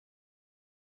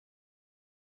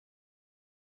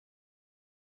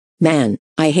Man,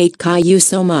 I hate Calliou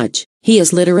so much. He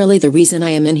is literally the reason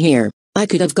I am in here. I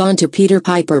could have gone to Peter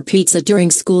Piper Pizza during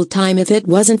school time if it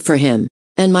wasn't for him.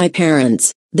 And my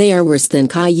parents, they are worse than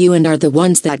Calliou and are the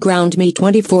ones that ground me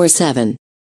 24/7.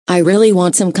 I really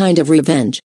want some kind of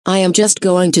revenge. I am just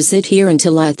going to sit here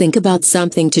until I think about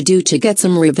something to do to get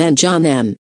some revenge on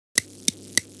them.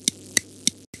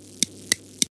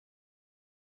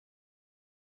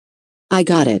 I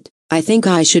got it. I think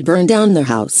I should burn down their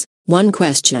house. One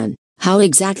question. How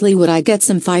exactly would I get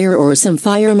some fire or some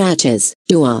fire matches?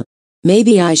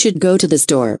 Maybe I should go to the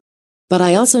store. But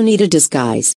I also need a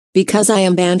disguise, because I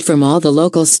am banned from all the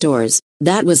local stores.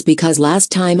 That was because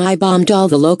last time I bombed all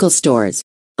the local stores.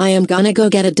 I am gonna go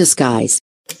get a disguise.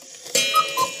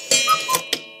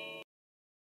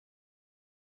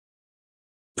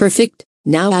 Perfect.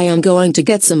 Now I am going to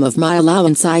get some of my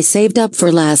allowance I saved up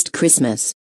for last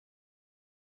Christmas.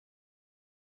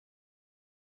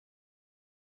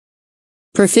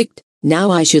 Perfect. Now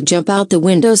I should jump out the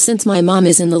window since my mom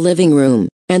is in the living room,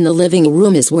 and the living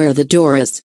room is where the door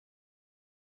is.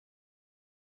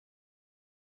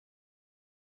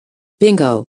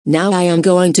 Bingo. Now I am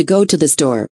going to go to the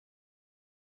store.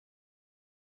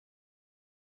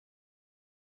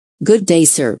 Good day,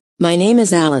 sir. My name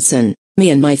is Allison. Me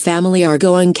and my family are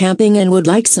going camping and would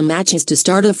like some matches to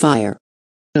start a fire.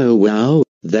 Oh wow,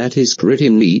 that is pretty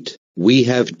neat. We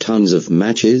have tons of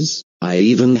matches. I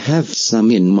even have some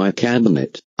in my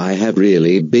cabinet. I have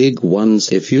really big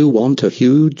ones if you want a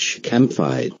huge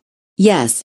campfire.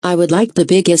 Yes, I would like the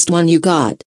biggest one you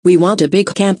got. We want a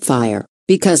big campfire,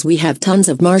 because we have tons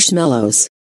of marshmallows.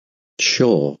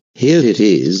 Sure, here it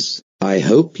is. I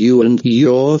hope you and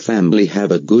your family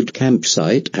have a good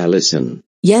campsite, Allison.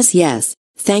 Yes,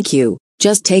 thank you.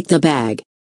 Just take the bag.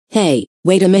 Hey,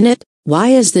 wait a minute. Why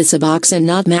is this a box and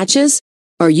not matches?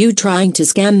 Are you trying to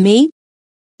scam me?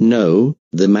 No,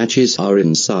 the matches are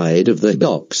inside of the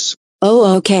box.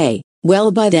 Oh, okay.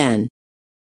 Well, by then.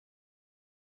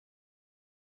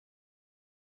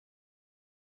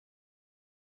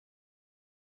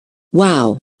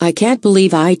 Wow, I can't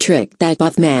believe I tricked that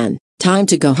buff man. Time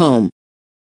to go home.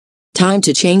 Time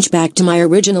to change back to my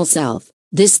original self.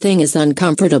 This thing is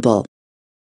uncomfortable.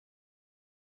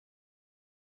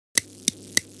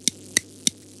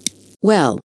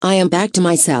 Well, I am back to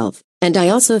myself, and I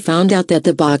also found out that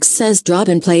the box says drop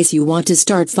in place you want to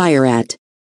start fire at.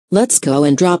 Let's go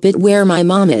and drop it where my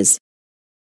mom is.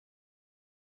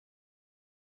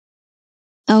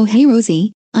 Oh hey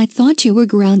Rosie, I thought you were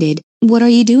grounded. What are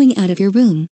you doing out of your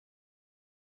room?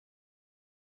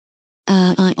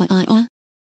 Wah,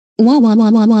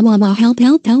 help.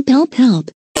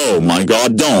 Oh my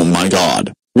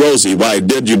god. Rosie, why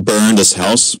did you burn this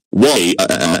house? Why?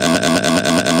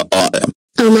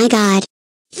 Oh my god.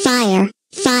 Fire.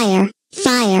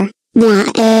 Wah,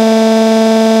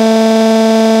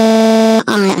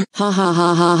 Ha ha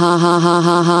ha ha ha ha ha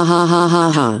ha ha ha ha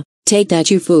ha ha. Take that,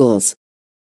 you fools.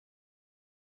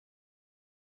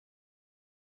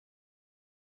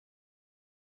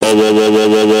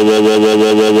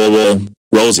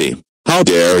 Rosie, how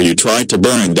dare you try to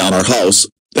burn down our house?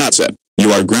 That's it.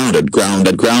 You are grounded. Go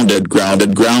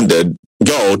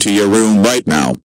to your room right now.